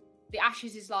of the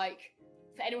Ashes is like,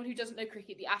 for anyone who doesn't know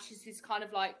cricket, the Ashes is kind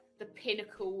of like the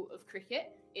pinnacle of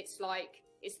cricket. It's like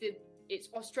it's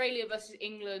Australia versus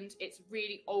England. It's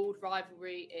really old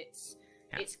rivalry. It's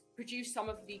produced some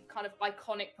of the kind of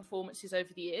iconic performances over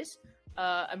the years,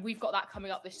 and we've got that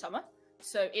coming up this summer.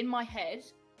 So in my head,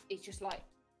 it's just like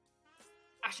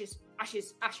Ashes,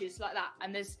 Ashes, Ashes, like that.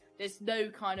 And there's no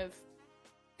kind of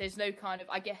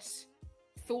I guess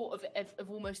thought of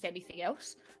almost anything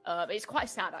else. It's quite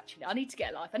sad actually. I need to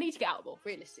get a life. I need to get out more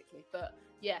realistically. But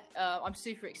yeah, I'm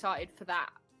super excited for that.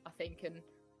 I think,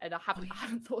 and I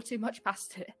haven't thought too much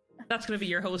past it. That's going to be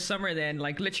your whole summer then,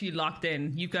 like literally locked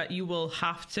in. You will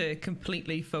have to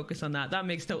completely focus on that. That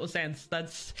makes total sense.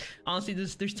 That's honestly,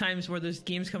 there's times where there's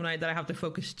games coming out that I have to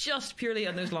focus just purely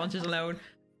on those launches alone.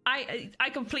 I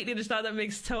completely understand. That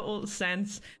makes total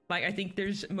sense. Like, I think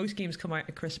most games come out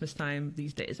at Christmas time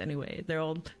these days anyway. They're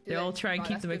all trying to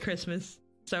keep them at Christmas.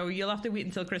 So you'll have to wait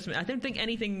until Christmas. I don't think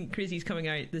anything crazy is coming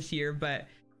out this year, but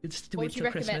it's to wait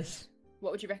till Christmas.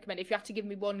 What would you recommend? If you had to give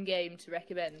me one game to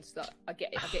recommend that I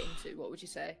get into, what would you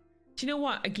say? Do you know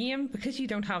what? A game, because you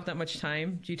don't have that much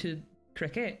time due to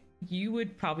cricket, you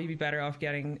would probably be better off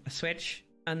getting a Switch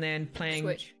and then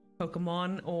playing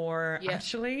Pokemon, or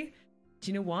actually,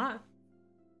 do you know what?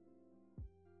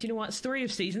 Story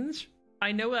of Seasons.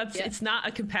 I know it's not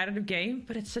a competitive game,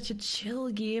 but it's such a chill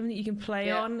game that you can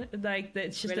play on. Like,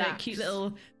 it's just a cute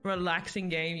little relaxing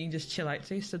game you can just chill out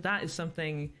to. So that is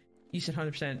something you should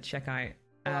 100% check out.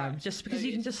 Just because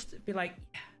you can just be like,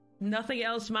 nothing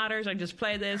else matters. I just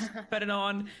play this, put it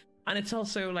on. And it's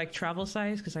also like travel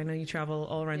size, because I know you travel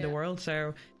all around the world.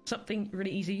 So something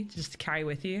really easy to just carry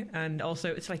with you. And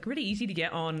also it's like really easy to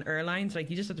get on airlines.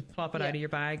 Like, you just have to plop it out of your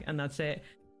bag and that's it.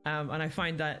 And I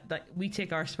find that we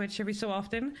take our Switch every so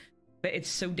often, but it's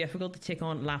so difficult to take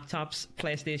on laptops,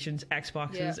 PlayStations,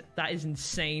 Xboxes. That is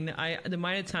insane. The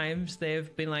amount of times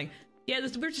they've been like,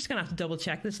 we're just gonna have to double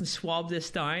check this and swab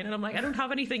this down, and I'm like, I don't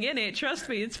have anything in it, trust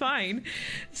me, it's fine.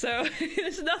 So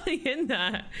there's nothing in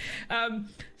that.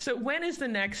 So when is the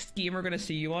next game we're gonna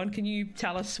see you on? Can you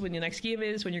tell us when your next game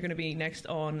is, when you're gonna be next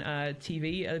on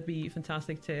TV? It'd be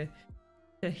fantastic to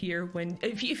hear when,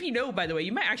 if you know, by the way.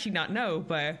 You might actually not know,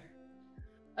 but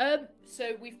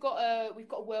so we've got a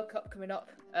World Cup coming up,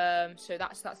 so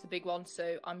that's the big one.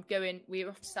 So we're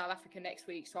off to South Africa next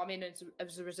week, so I'm in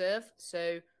as a reserve.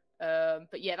 So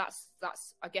but yeah,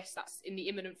 that's I guess that's in the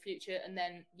imminent future. And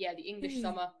then the English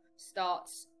summer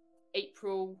starts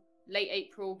late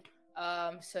April.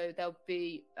 So there'll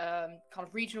be kind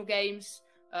of regional games.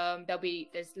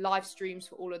 There's live streams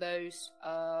for all of those.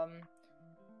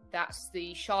 That's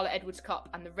the Charlotte Edwards Cup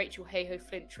and the Rachel Hayhoe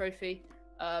Flint Trophy.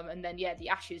 And then the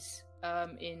Ashes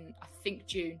in, I think,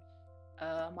 June.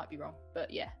 I might be wrong, but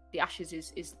the Ashes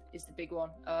is the big one.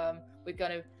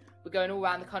 We're going all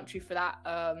around the country for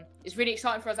that. It's really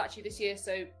exciting for us actually this year.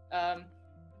 So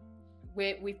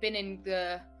we've been in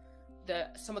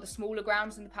some of the smaller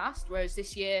grounds in the past, whereas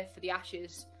this year for the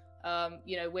Ashes,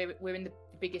 we're in the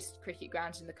biggest cricket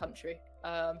grounds in the country,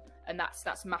 and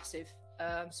that's massive.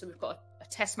 So we've got a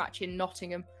test match in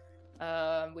Nottingham.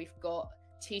 We've got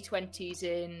T20s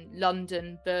in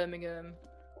London, Birmingham,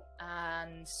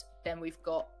 and then we've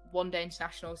got one-day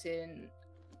internationals in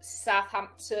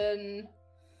Southampton.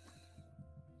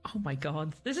 Oh my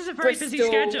god, this is a very busy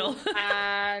schedule.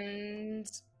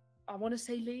 And I want to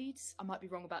say Leeds. I might be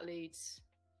wrong about Leeds.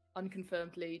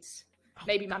 Unconfirmed Leeds.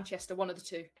 Maybe Manchester, one of the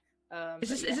two.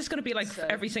 Is this going to be like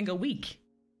every single week?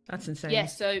 That's insane. Yeah,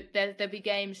 so there'll be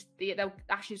games. The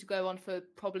Ashes will go on for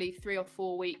probably 3 or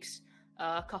 4 weeks.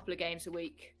 A couple of games a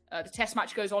week. The test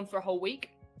match goes on for a whole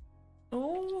week.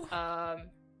 Oh.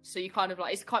 So you kind of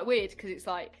like, it's quite weird because it's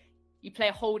like you play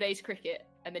a whole day's cricket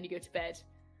and then you go to bed.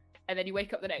 And then you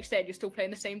wake up the next day and you're still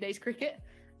playing the same day's cricket.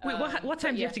 Wait, what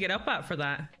time do you have to get up at for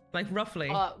that? Like, roughly?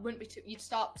 Wouldn't be players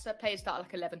start at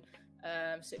like 11.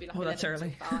 So it'd be like 11 that's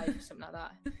early. 5, something like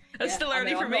that. That's still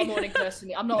early for me.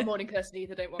 I'm not a morning person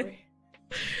either, don't worry.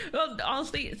 Well,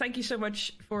 honestly, thank you so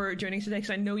much for joining us today,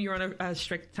 because I know you're on a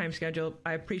strict time schedule.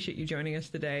 I appreciate you joining us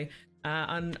today.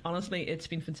 And honestly, it's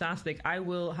been fantastic. I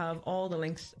will have all the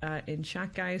links in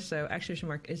chat, guys. So !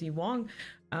 Issy Wong.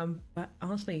 But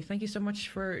honestly, thank you so much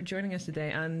for joining us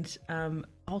today, and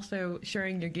also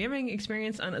sharing your gaming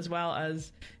experience, and as well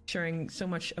as sharing so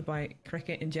much about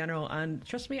cricket in general. And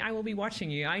trust me, I will be watching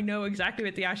you. I know exactly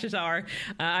what the Ashes are.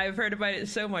 I've heard about it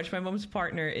so much. My mum's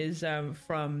partner is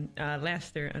from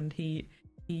Leicester, and he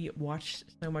he watched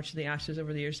so much of the Ashes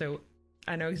over the years, so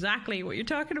I know exactly what you're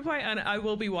talking about, and I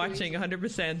will be watching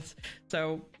 100%.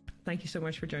 So thank you so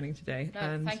much for joining today. No,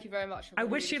 and thank you very much. I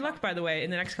wish you luck, by the way,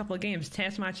 in the next couple of games,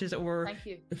 test matches or Thank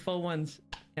you. the full ones.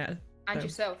 Yeah. And So,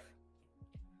 yourself.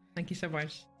 thank you so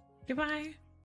much. Goodbye.